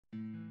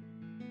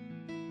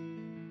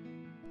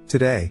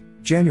Today,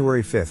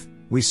 January 5th,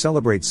 we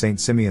celebrate Saint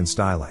Simeon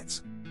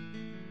Stylites.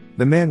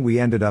 The man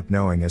we ended up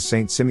knowing as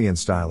Saint Simeon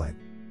Stylite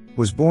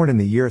was born in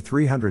the year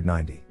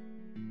 390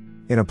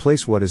 in a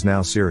place what is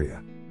now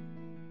Syria.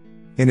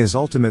 In his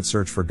ultimate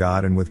search for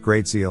God and with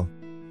great zeal,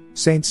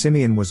 Saint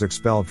Simeon was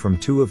expelled from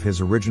two of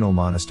his original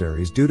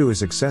monasteries due to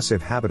his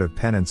excessive habit of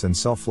penance and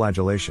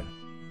self-flagellation.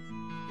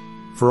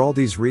 For all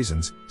these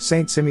reasons,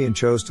 Saint Simeon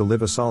chose to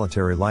live a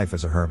solitary life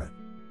as a hermit.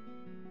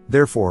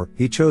 Therefore,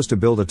 he chose to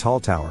build a tall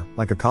tower,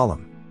 like a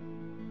column.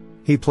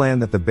 He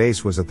planned that the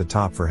base was at the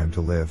top for him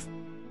to live.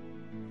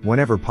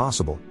 Whenever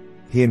possible,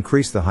 he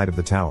increased the height of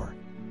the tower.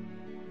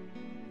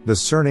 The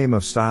surname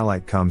of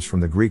Stylite comes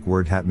from the Greek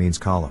word hat, means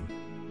column.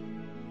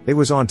 It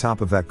was on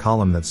top of that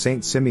column that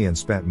Saint Simeon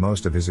spent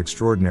most of his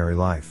extraordinary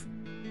life.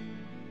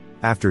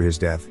 After his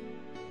death,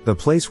 the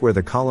place where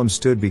the column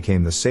stood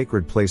became the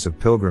sacred place of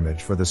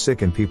pilgrimage for the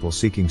sick and people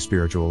seeking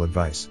spiritual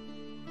advice.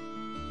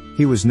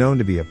 He was known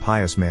to be a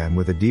pious man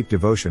with a deep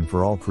devotion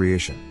for all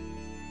creation.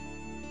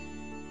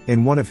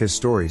 In one of his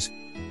stories,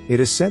 it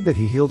is said that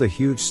he healed a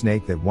huge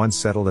snake that once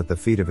settled at the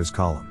feet of his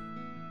column.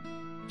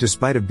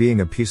 Despite of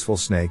being a peaceful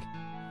snake,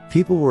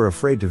 people were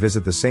afraid to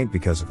visit the saint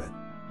because of it.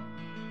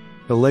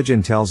 The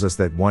legend tells us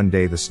that one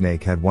day the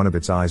snake had one of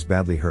its eyes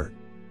badly hurt.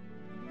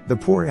 The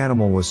poor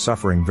animal was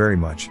suffering very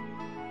much,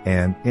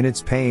 and, in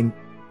its pain,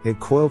 it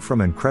coiled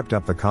from and crept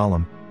up the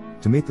column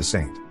to meet the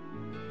saint.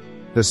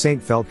 The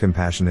saint felt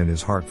compassion in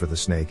his heart for the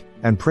snake,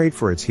 and prayed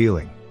for its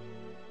healing.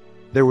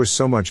 There was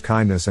so much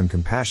kindness and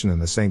compassion in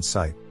the saint's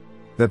sight,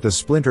 that the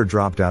splinter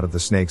dropped out of the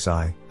snake's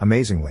eye,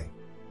 amazingly.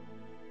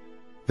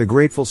 The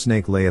grateful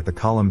snake lay at the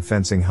column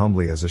fencing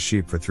humbly as a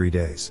sheep for 3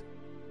 days.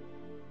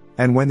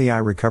 And when the eye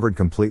recovered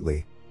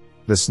completely,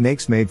 the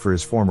snakes made for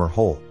his former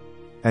hole,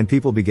 and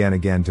people began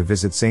again to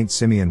visit Saint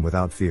Simeon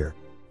without fear,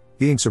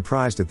 being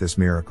surprised at this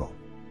miracle.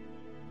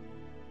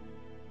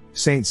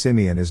 Saint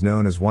Simeon is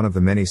known as one of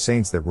the many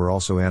saints that were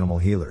also animal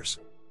healers.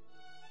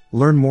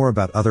 Learn more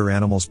about other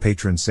animals'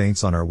 patron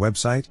saints on our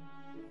website,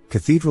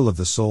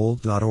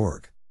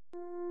 cathedralofthesoul.org.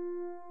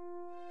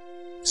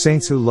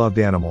 Saints Who Loved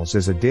Animals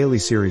is a daily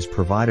series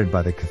provided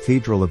by the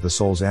Cathedral of the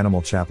Soul's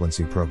Animal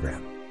Chaplaincy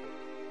Program.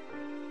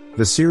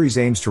 The series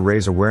aims to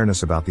raise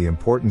awareness about the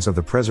importance of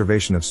the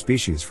preservation of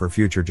species for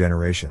future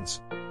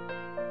generations.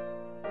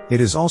 It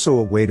is also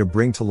a way to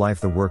bring to life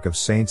the work of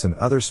saints and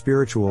other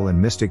spiritual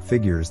and mystic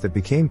figures that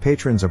became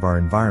patrons of our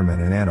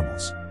environment and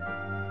animals.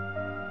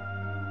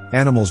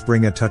 Animals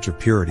bring a touch of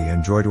purity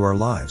and joy to our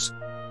lives,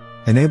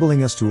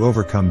 enabling us to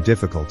overcome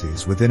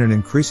difficulties within an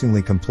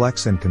increasingly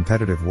complex and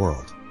competitive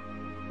world.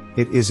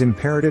 It is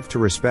imperative to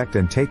respect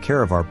and take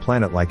care of our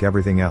planet like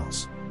everything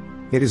else.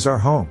 It is our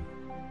home.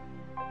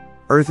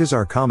 Earth is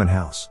our common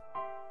house.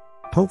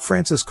 Pope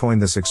Francis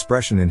coined this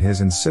expression in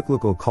his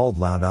encyclical called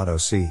Laudato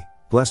Si',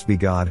 Blessed be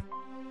God,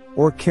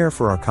 or Care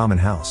for Our Common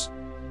House.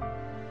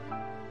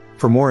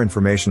 For more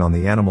information on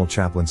the Animal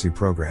Chaplaincy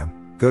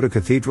Program, go to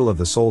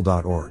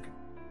cathedralofthesoul.org.